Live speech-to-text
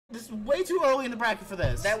This is way too early in the bracket for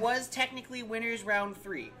this. That was technically winners round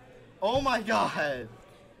 3. Oh my god.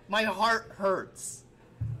 My heart hurts.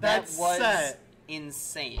 That was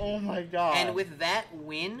insane. Oh my god. And with that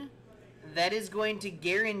win, that is going to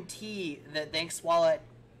guarantee that Thanks Swallow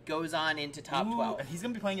goes on into top 12. And he's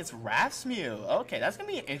going to be playing against Rafsmew. Okay, that's going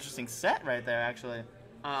to be an interesting set right there, actually.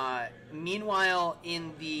 Meanwhile,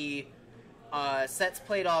 in the sets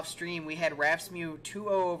played off stream, we had Rafsmew 2-0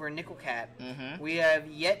 over Nickelcat. We have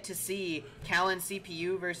yet to see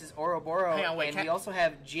KalonCPU versus Ouroboro, and we also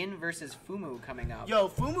have Jin versus Fumu coming up. Yo,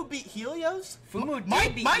 Fumu beat Helios? Fumu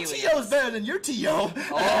did beat Helios. My TO is better than your TO.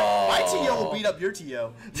 Oh. My TO will beat up your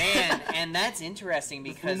TO. Man, and that's interesting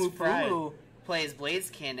because Fumu plays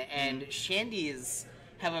Blaziken, and Shandies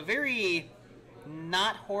have a very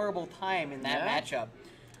not horrible time in that matchup.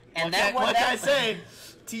 And what can I say?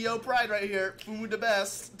 TO pride right here. Fumu the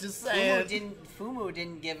best. Just saying. Fumu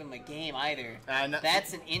didn't give him a game either.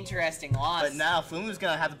 That's an interesting loss. But now Fumu's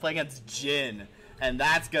gonna have to play against Jin, and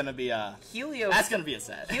that's gonna be a Helios. That's gonna be a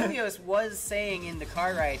set. Helios was saying in the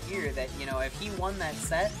car ride here that if he won that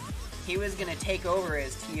set, he was gonna take over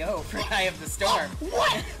as TO for Eye of the Storm.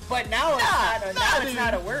 What? But now it's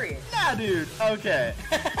not a worry. Nah, dude. Okay.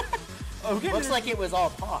 Okay. Looks like it was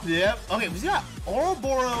all talk. Yep. Okay, we got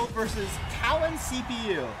Ouroboro versus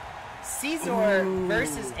KalonCPU. Scizor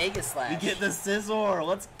versus Aegislash. We get the Scizor.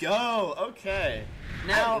 Let's go. Okay.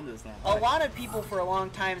 Now, a lot of people for a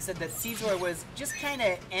long time said that Scizor was just kind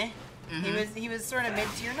of eh. He was sort of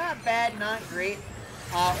mid-tier, not bad, not great.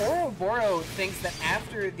 Ouroboro thinks that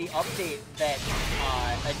after the update that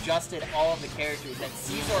adjusted all of the characters, that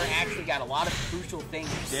Scizor actually got a lot of crucial things.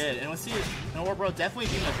 He did, and we'll see Ouroboro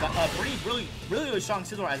definitely being a really strong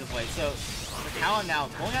Scizor as of late. So for Kalon now,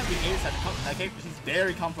 going out the Ace that character he's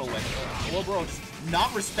very comfortable with. Ouroboro just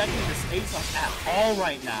not respecting this Ace at all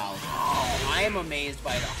right now. Oh, I am amazed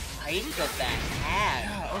by the height that had.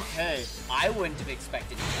 Yeah, okay. I wouldn't have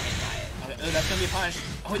expected to hit by it. Okay, that's gonna be a punish.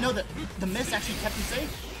 Oh no, the miss actually kept him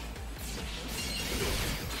safe.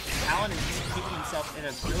 Kalon is keeping himself in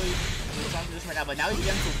a really strong position right now, but now he's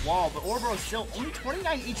against the wall. But Ouroboro is still only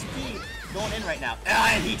 29 HP going in right now,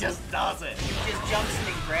 and he just does it. He just jumps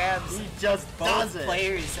in and grabs. He just does it.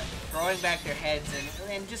 Players throwing back their heads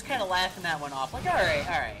and just kind of laughing that one off, like, all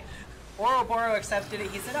right. Ouroboro accepted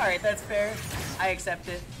it. He said, all right, that's fair. I accept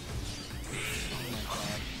it.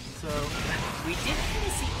 So we did kind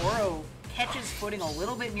of see Oro catch his footing a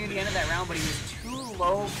little bit near the end of that round, but he was too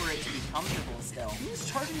low for it to be comfortable still. He was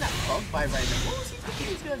charging that bug by right there. What was he thinking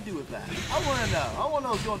he was going to do with that? I want to know. I want to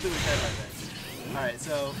know what's going through his head right there. Alright,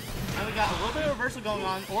 so now we got a little bit of reversal going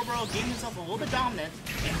on. Ouroboro getting himself a little bit dominant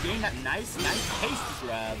and getting that nice pace to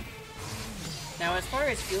grab. Now, as far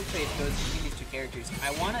as field phase goes between these two characters,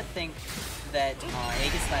 I want to think that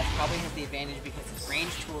Aegislash probably has the advantage because his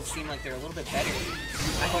range tools seem like they're a little bit better.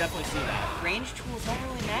 I can definitely see that. Range tools don't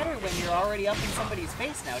really matter when you're already up in somebody's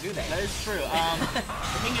face now, do they? That is true.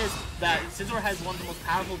 The thing is that Scizor has one of the most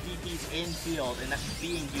powerful DPs in field, and that's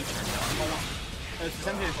being U-turn. For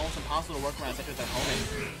some it's almost impossible to work around sectors at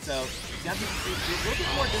homing. So you have to be a little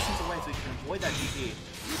bit more distance away so you can avoid that DP.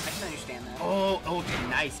 I can understand that. Oh, okay,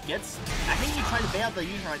 nice. I think he tried to bait out the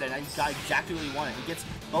U-turn right there, and he got exactly what he wanted. He gets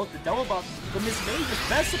both the double buff, the Miss Mage is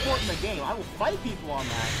best support in the game. I will fight people on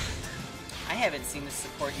that. I haven't seen this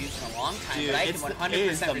support used in a long time, dude, but I can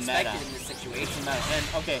 100% respect it in this situation. And,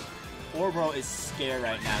 okay, Ouroboro is scared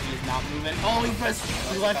right now. He's not moving. Oh,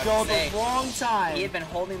 he let go at the wrong time. He had been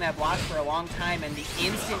holding that block for a long time, and the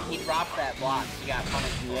instant he dropped that block, he got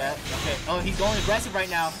punished. Yeah, okay. Oh, he's going aggressive right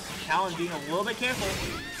now. Kalon being a little bit careful.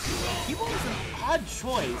 He was an odd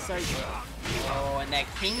choice. Like, oh, and that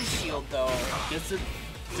King Shield, though. Gets to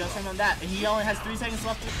just him on that. And he only has 3 seconds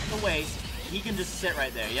left in the waist. He can just sit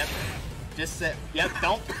right there. Yep. Just sit. Yep,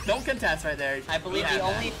 don't contest right there. I believe the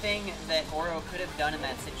only thing that Oro could have done in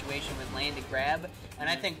that situation was land a grab, and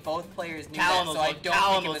I think both players knew that, so I don't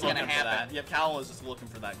think it was going to happen. Yep, Kalon was just looking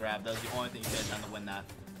for that grab. That was the only thing he could have done to win that.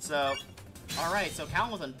 So, alright, so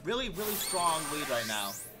Kalon was a really strong lead right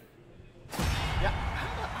now. Yeah,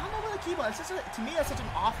 I don't know where the keyboard. To me, that's such an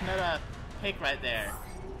off-meta pick right there.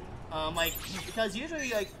 Because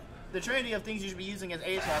usually, like, the trinity of things you should be using as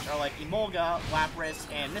Aegislash are like Emolga, Lapras,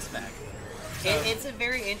 and Misback. So, it's a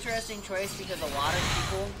very interesting choice because a lot of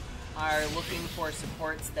people are looking for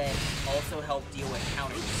supports that also help deal with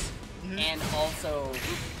counters and also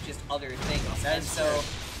just other things. And so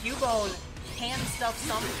Cubone can stuff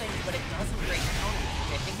some things, but it doesn't break counters,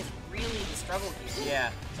 which I think is really the struggle here.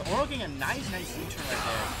 Yeah. So Oro getting a nice U-turn right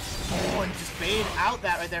there. Oh, and just baited out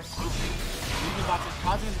that right there. Box is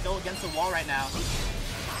causing him to go against the wall right now.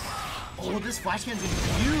 Oh, this flash can's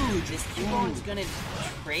huge. This Cubone's gonna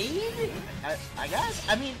trade? I guess.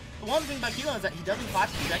 I mean, the one thing about Cubone is that he doesn't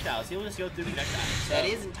flash projectiles. He'll just go through projectiles. So. That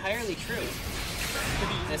is entirely true.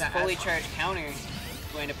 This fully charged counter is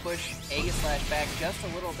going to push Aegislash back just a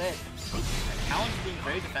little bit. Kalon's being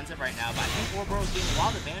very defensive right now, but I think Ouroboro is getting a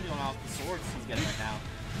lot of advantage on the swords he's getting right now.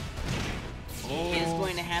 He is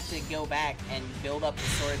going to have to go back and build up the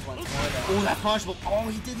swords once more, though. Oh, that's punishable. Oh,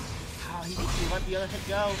 he didn't. Oh, he let the other hit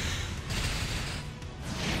go.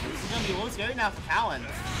 This is going to be a little scary now for Kalon.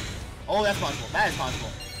 Oh, that's punishable. That is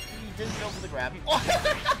punishable. He didn't go for the grab. Oh.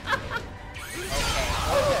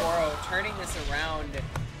 Okay, Ouroboro turning this around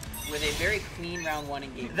with a very clean round 1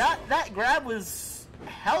 engagement. That grab was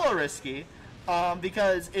hella risky.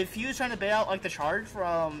 Because if he was trying to bait out like the charge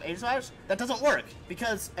from Aegislash, that doesn't work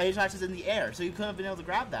because Aegislash is in the air, so you couldn't have been able to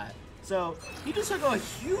grab that. So he just took a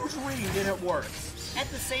huge read and it worked. At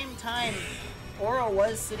the same time, Oro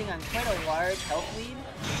was sitting on quite a large health lead,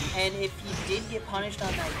 and if he did get punished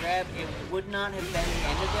on that grab, it would not have been the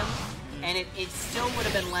end of him, and it still would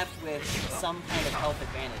have been left with some kind of health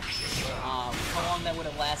advantage. How long that would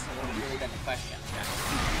have lasted would have really been the question.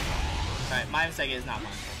 Alright, my mistake is not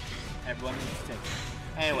mine. Everyone needs to take it.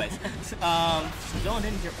 Anyways, going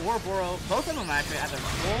in here, Ouroboro, both of them actually have their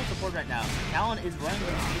full support right now. Kalon is running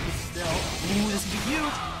with speed still. Ooh, this is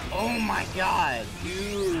huge! Oh my god!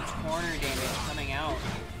 Huge corner damage coming out.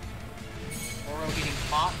 Oro getting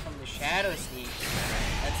caught from the Shadow Sneak.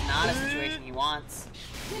 That's not a situation he wants.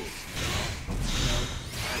 Alright,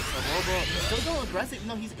 so Ouroboro still going aggressive, even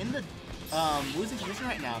though he's in the losing position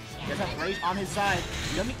right now. He does have Rage on his side.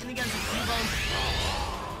 Jumping in against the Cubone.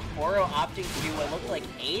 Oro opting to do what looked like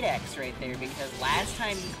 8x right there, because last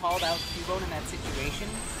time he called out Cubone in that situation,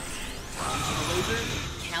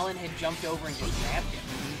 Kalon had jumped over and just grabbed him.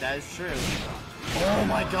 That is true. Oh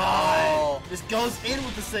my god! Oh. This goes in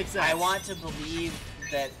with the 6x. I want to believe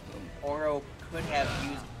that Oro could have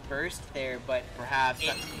used burst there, but perhaps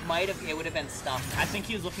it would have been stuffed. I think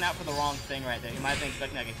he was looking out for the wrong thing right there. He might have been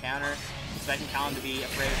expecting like a counter, expecting Kalon to be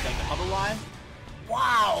afraid of like the hover line.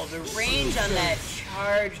 Wow, the range on that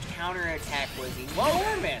charged counterattack was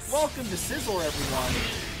enormous. Welcome to Scizor,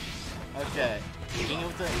 everyone. Okay, being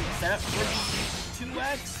able to set up for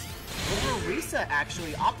 2x over a reset,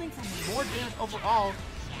 actually, opting for more damage overall.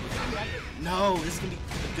 No, this is gonna be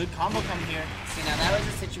a good combo coming here. See, now that was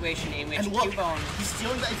a situation in which Cubone... he's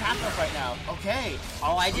stealing the attack buff right now. Okay.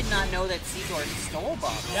 Oh, I did not know that Scizor stole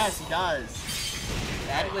buffs. Yes, he does.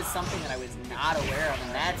 That was something that I was not aware of,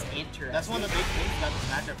 and that's interesting. That's one of the big things about this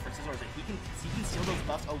matchup for Scizor, is that he can steal those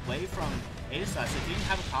buffs away from Aegislash. So if you can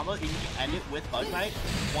have a combo and you can end it with Bug Bite,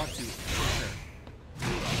 you want to, for sure.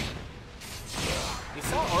 We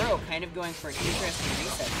saw Oro kind of going for an interesting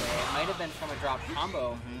reset there. It might have been from a drop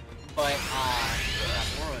combo, but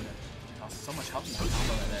Oro lost so much health in that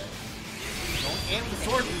combo right there. Don't aim with the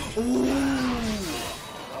sword.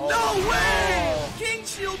 Ooh! No way! King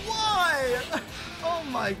Shield, why? Oh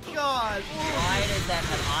my god. Why does that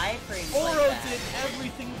have iframes like Oro that? did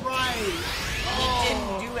everything right. He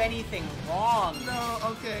didn't do anything wrong. No,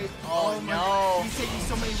 okay. Oh my no. God. He's taking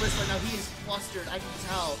so many risks right now. He is flustered, I can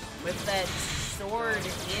tell. With that sword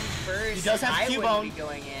in first, he does have I Cubone. wouldn't be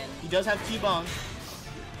going in. He does have Cubone.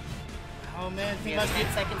 Oh man, he has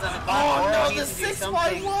 10 seconds on the clock. Oh Oro no, needs the to do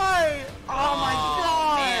 6y. Oh my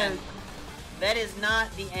god. Man. That is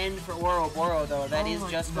not the end for Ouroboro, though. That is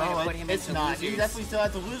just going to put him into losers. He definitely still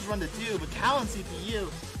has to lose run to 2, but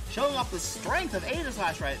KalonCPU showing off the strength of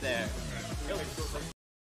Aegislash right there. Really cool.